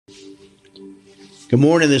Good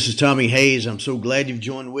morning. This is Tommy Hayes. I'm so glad you've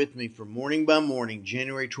joined with me for Morning by Morning,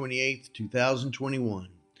 January 28th, 2021.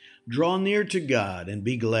 Draw near to God and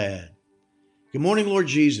be glad. Good morning, Lord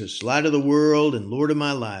Jesus, light of the world and Lord of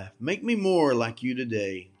my life. Make me more like you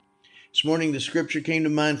today. This morning, the scripture came to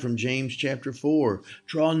mind from James chapter 4.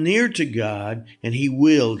 Draw near to God and he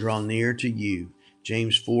will draw near to you.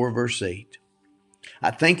 James 4 verse 8.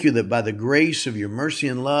 I thank you that by the grace of your mercy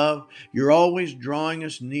and love, you're always drawing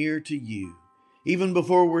us near to you. Even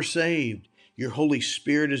before we're saved, your Holy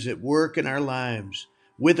Spirit is at work in our lives,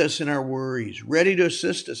 with us in our worries, ready to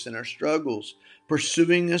assist us in our struggles,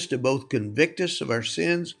 pursuing us to both convict us of our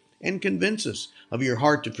sins and convince us of your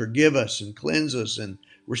heart to forgive us and cleanse us and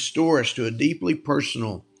restore us to a deeply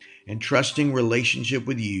personal and trusting relationship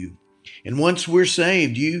with you. And once we're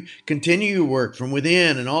saved, you continue your work from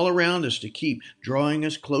within and all around us to keep drawing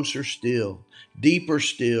us closer still, deeper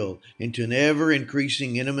still, into an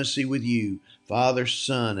ever-increasing intimacy with you, Father,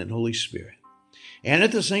 Son, and Holy Spirit. And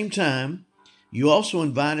at the same time, you also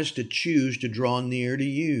invite us to choose to draw near to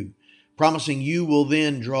you, promising you will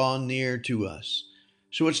then draw near to us.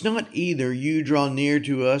 So it's not either you draw near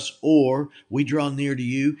to us or we draw near to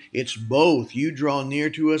you. It's both. You draw near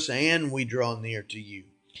to us and we draw near to you.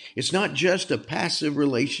 It's not just a passive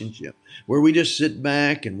relationship where we just sit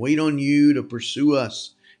back and wait on you to pursue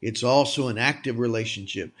us. It's also an active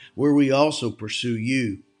relationship where we also pursue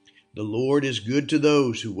you. The Lord is good to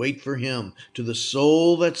those who wait for him, to the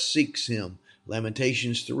soul that seeks him.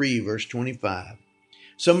 Lamentations 3 verse 25.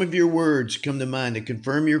 Some of your words come to mind to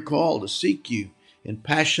confirm your call to seek you and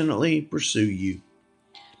passionately pursue you.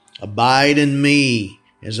 Abide in me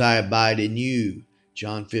as I abide in you.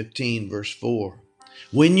 John 15 verse 4.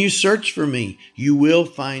 When you search for me, you will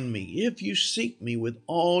find me, if you seek me with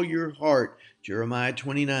all your heart. Jeremiah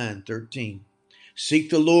 29:13. Seek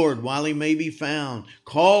the Lord while he may be found.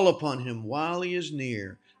 Call upon him while he is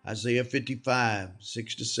near. Isaiah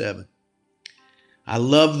 55:6-7. I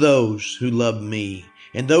love those who love me,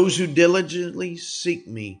 and those who diligently seek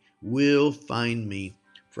me will find me.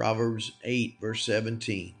 Proverbs 8 verse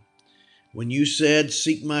 17. When you said,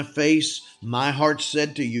 seek my face, my heart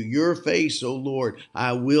said to you, your face, O Lord,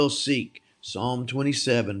 I will seek. Psalm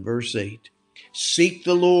 27, verse 8. Seek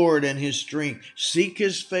the Lord and his strength. Seek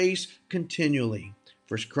his face continually.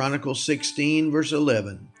 1 Chronicles 16, verse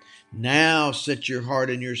 11. Now set your heart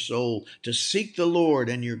and your soul to seek the Lord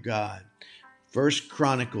and your God. 1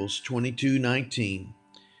 Chronicles 22:19.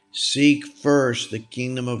 Seek first the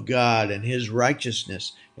kingdom of God and his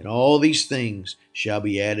righteousness, and all these things shall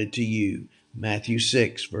be added to you. Matthew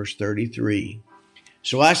 6, verse 33.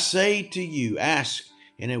 So I say to you, ask,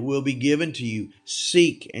 and it will be given to you.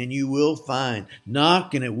 Seek, and you will find.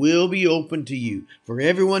 Knock, and it will be opened to you. For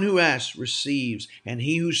everyone who asks receives, and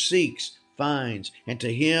he who seeks finds, and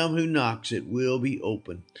to him who knocks it will be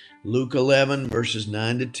opened. Luke 11, verses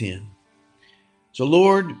 9-10. So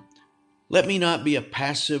Lord, let me not be a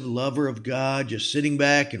passive lover of God, just sitting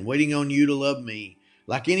back and waiting on you to love me.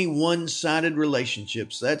 Like any one-sided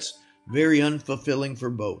relationships, that's very unfulfilling for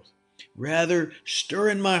both. Rather, stir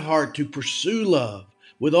in my heart to pursue love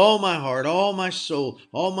with all my heart, all my soul,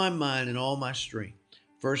 all my mind, and all my strength.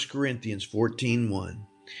 1 Corinthians 14:1.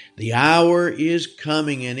 The hour is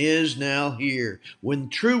coming and is now here when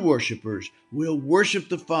true worshipers will worship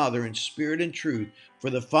the Father in spirit and truth, for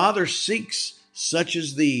the Father seeks such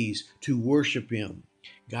as these to worship him.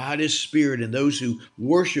 God is spirit, and those who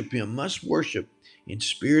worship him must worship in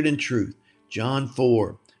spirit and truth. John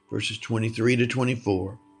 4, verses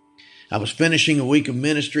 23-24. I was finishing a week of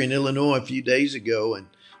ministry in Illinois a few days ago, and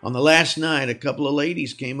on the last night, a couple of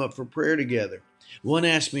ladies came up for prayer together. One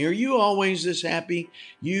asked me, "Are you always this happy?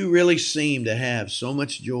 You really seem to have so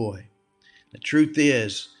much joy." The truth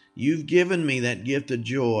is, you've given me that gift of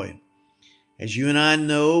joy. As you and I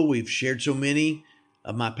know, we've shared so many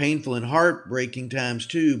of my painful and heartbreaking times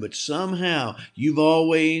too, but somehow you've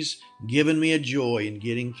always given me a joy in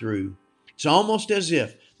getting through. It's almost as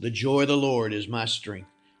if the joy of the Lord is my strength.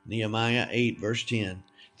 Nehemiah 8, verse 10.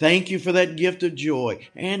 Thank you for that gift of joy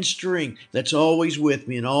and strength that's always with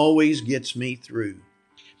me and always gets me through.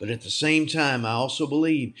 But at the same time, I also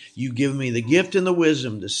believe you give me the gift and the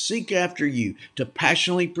wisdom to seek after you, to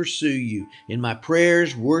passionately pursue you in my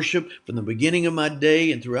prayers, worship from the beginning of my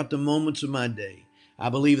day and throughout the moments of my day. I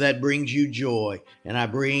believe that brings you joy, and I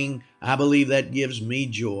believe that gives me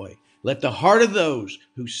joy. Let the heart of those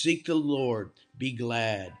who seek the Lord be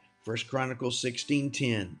glad. 1 Chronicles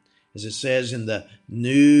 16:10. As it says in the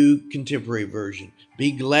New Contemporary Version,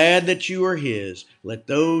 be glad that you are his. Let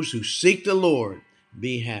those who seek the Lord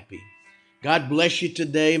be happy. God bless you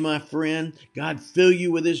today, my friend. God fill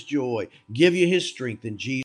you with his joy, give you his strength in Jesus'